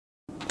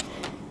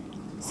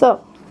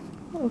So,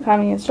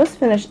 Okami has just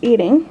finished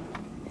eating,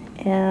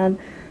 and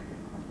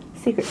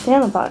Secret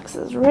Santa box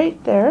is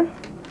right there.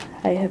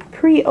 I have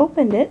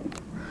pre-opened it.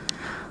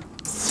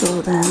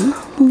 So then,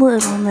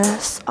 little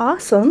Miss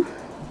Awesome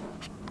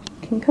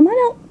can come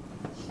on out.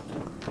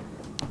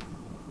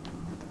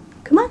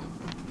 Come on.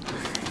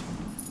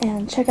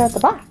 And check out the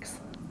box.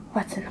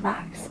 What's in the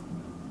box?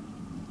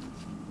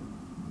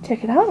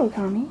 Check it out,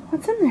 Okami.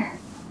 What's in there?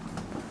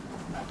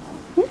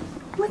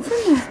 What's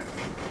in there?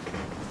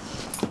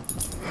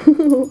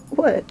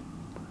 What?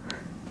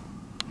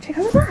 Check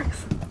out the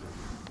box.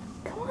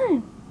 Come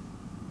on.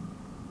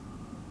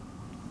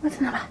 What's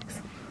in the box?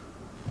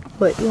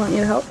 What, you want me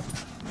to help?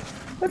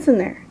 What's in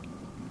there?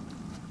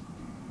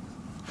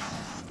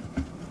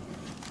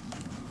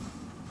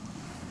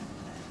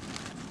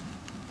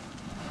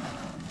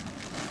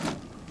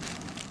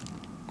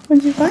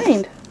 What'd you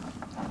find?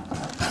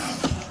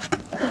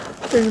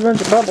 There's a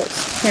bunch of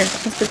bubbles. Here,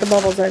 let's get the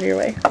bubbles out of your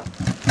way.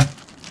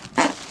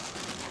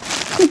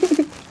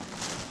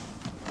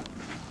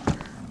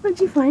 What'd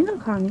you find,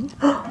 Okami?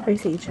 I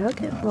see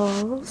chocolate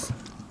balls.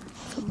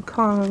 Some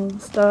Kong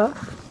stuff.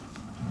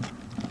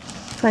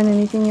 Find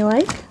anything you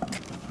like?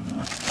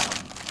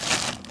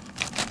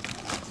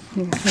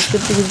 Here, let's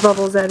get these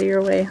bubbles out of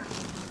your way.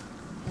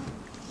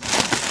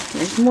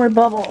 There's more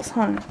bubbles,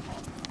 huh?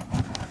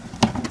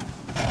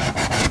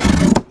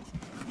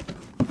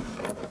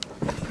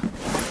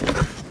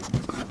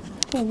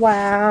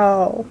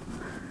 Wow.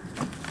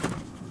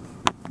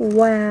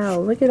 Wow,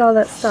 look at all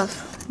that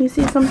stuff. You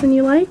see something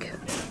you like?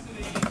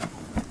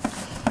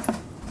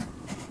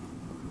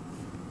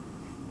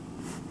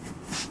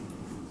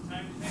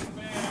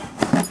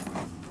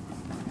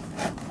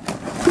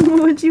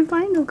 What'd you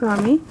find,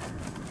 Okami?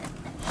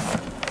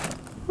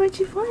 What'd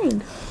you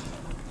find?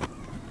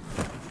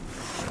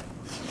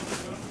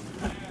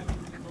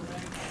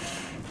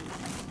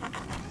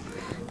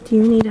 Do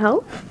you need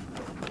help?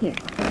 Here,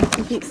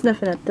 you keep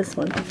sniffing at this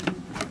one.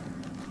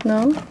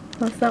 No?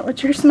 That's not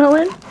what you're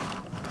smelling?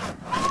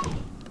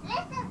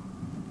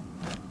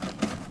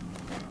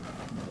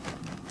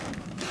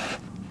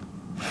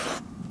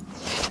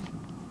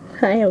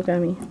 Hi,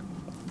 Okami.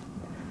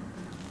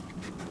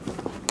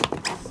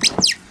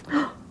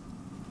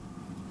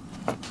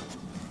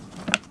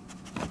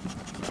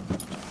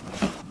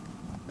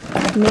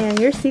 Man,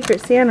 your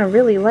Secret Santa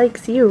really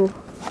likes you.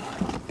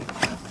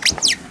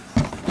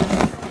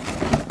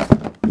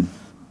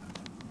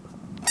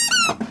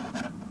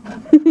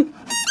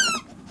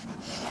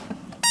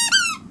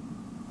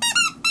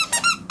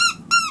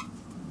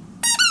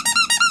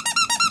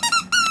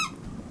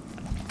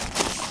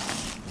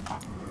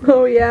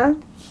 Oh yeah?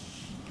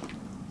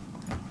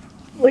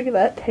 Look at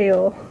that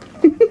tail.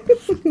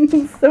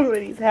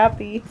 Somebody's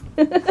happy.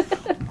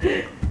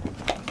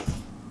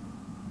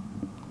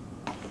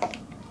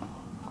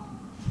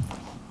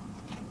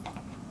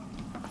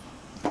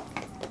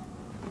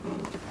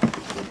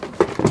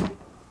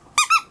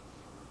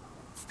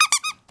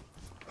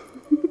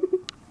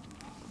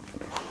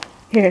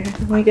 Here,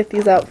 let me get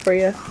these out for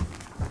you.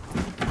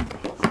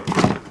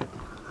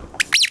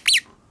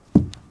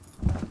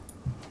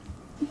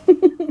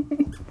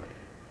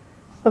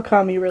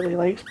 Okami really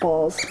likes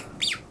balls.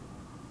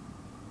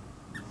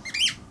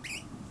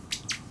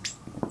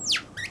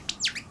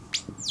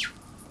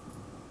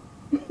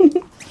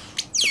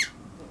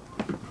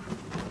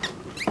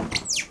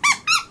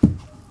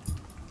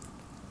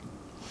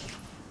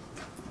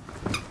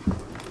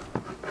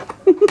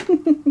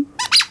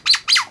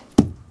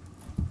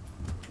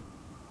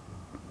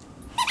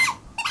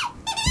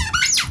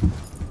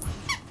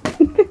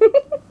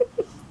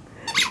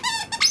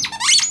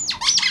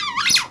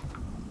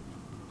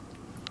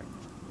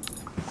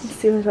 Let's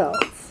see what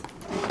else.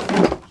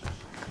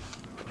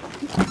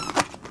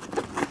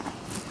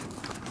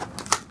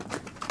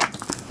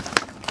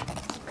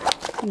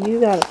 You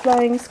got a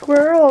flying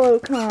squirrel,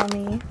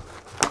 Okami.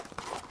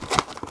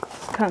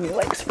 Okami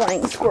likes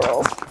flying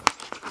squirrels.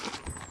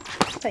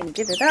 If I can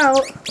get it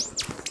out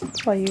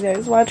while you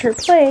guys watch her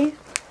play.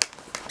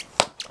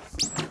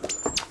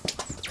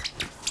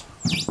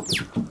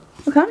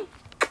 Okami.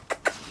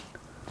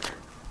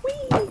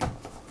 Whee!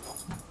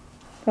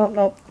 Oh,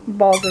 nope.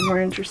 Balls are more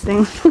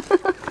interesting.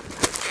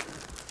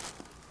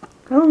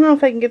 I don't know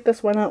if I can get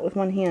this one out with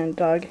one hand,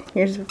 dog.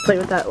 Here, just play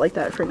with that like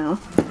that for now.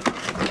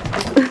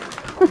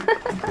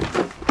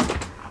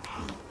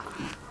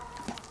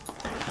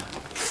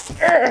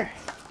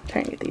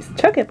 Trying to get these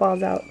chocolate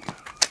balls out.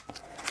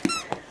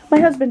 My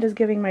husband is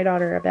giving my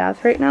daughter a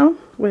bath right now,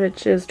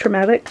 which is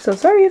traumatic, so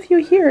sorry if you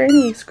hear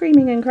any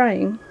screaming and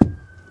crying.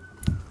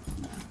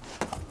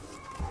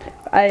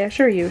 I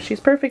assure you, she's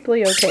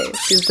perfectly okay.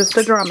 She's just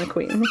a drama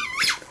queen.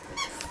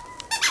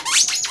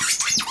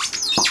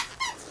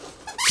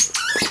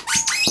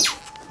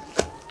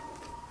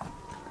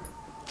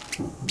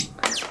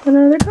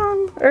 Another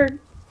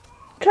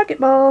chocolate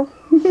ball.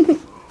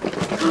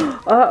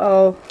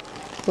 Uh-oh.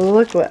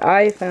 Look what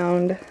I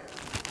found.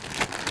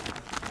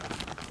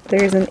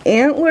 There's an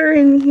antler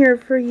in here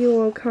for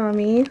you,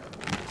 Okami.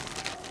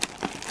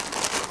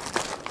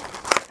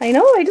 I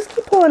know, I just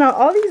keep pulling out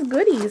all these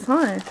goodies,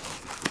 huh?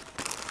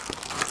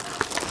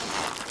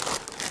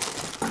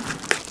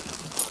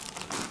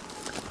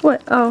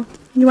 What? Oh,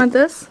 you want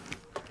this?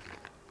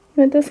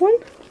 You want this one?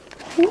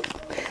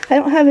 I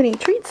don't have any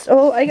treats.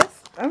 Oh, I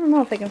guess, I don't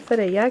know if I can fit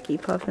a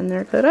Yaki Puff in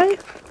there, could I?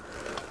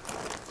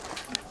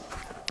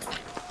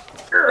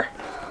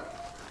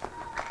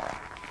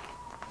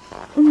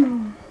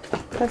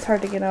 That's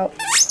hard to get out.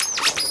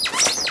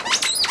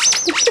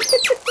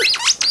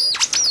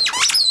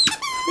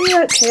 Look at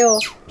that tail.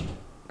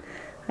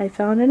 I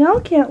found an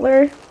elk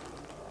antler.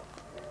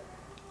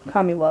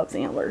 Okami loves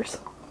antlers.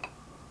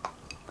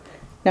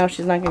 Now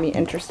she's not going to be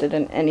interested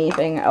in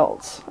anything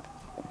else.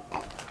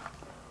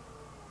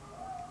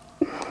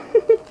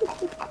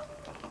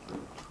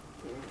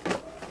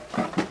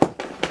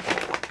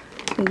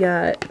 We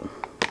got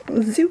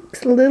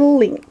Zook's Little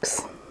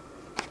Lynx.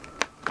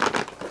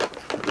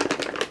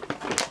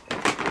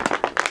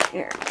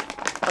 Here,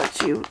 I'll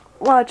let you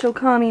watch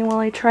Okami while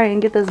I try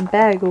and get this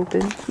bag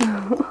open.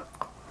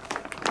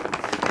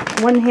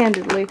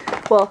 One-handedly.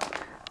 Well,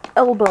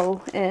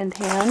 elbow and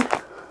hand.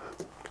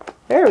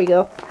 There we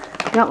go.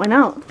 Got one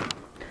out.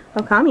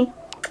 Okami,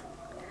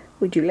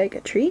 would you like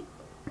a treat?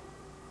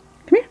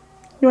 Come here.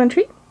 You want a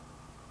treat?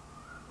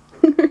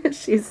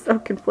 She's so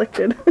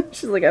conflicted.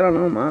 She's like, I don't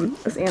know, Mom.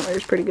 This antler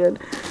is pretty good.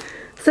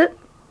 Sit.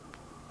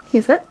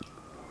 You sit?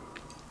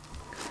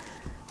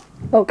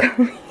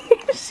 Okami.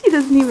 She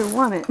doesn't even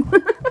want it.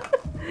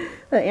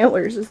 The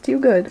antlers is too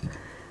good.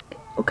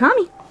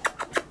 Okami.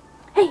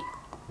 Hey.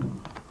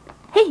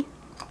 Hey.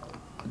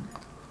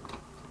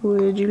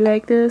 Would you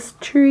like this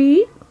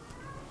treat?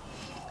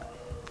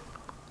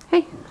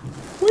 Hey.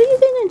 What are you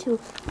getting into?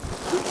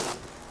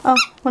 Oh,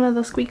 one of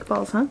those squeak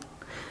balls, huh?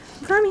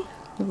 Okami.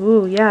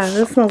 Ooh, yeah,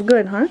 this smells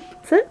good, huh?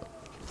 Sit.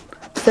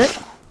 Sit.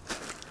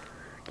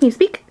 Can you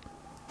speak?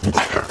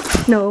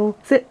 No.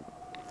 Sit.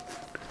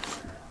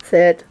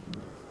 Sit.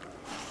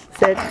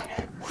 Sit.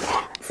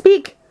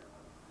 Speak!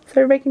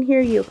 So everybody can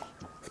hear you.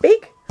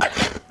 Speak!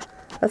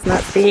 That's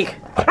not speak.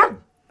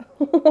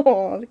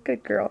 Oh,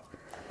 good girl.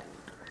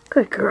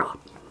 Good girl.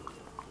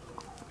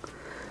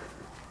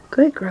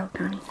 Good girl,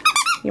 Connie.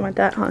 You want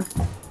that, huh?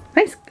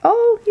 Nice.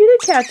 Oh, you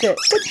did catch it.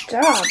 Good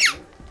job.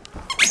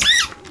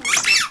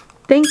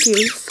 Thank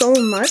you so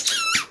much.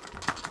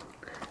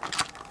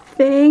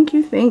 Thank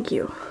you, thank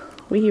you.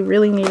 We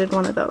really needed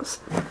one of those.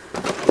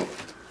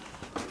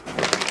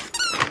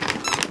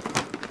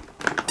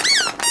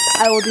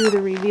 I will do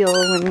the reveal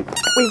when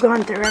we've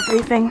gone through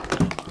everything.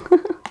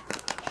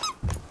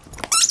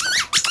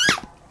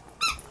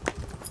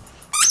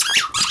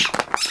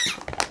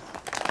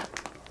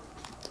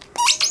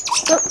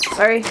 Oh,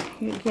 sorry,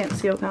 you can't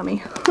see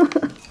Okami.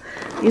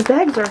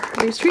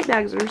 These treat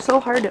bags are so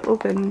hard to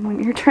open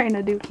when you're trying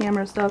to do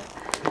camera stuff.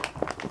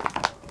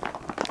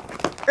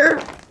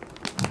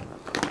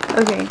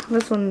 Okay,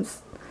 this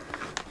one's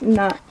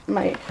not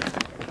my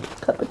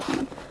cup of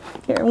tea.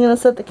 Here, I'm gonna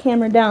set the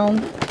camera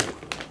down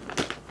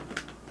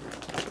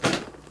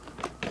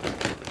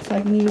so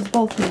I can use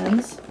both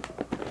hands.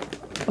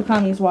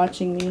 Okami's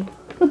watching me.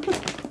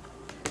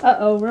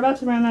 Uh-oh, we're about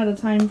to run out of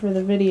time for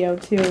the video,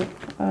 too.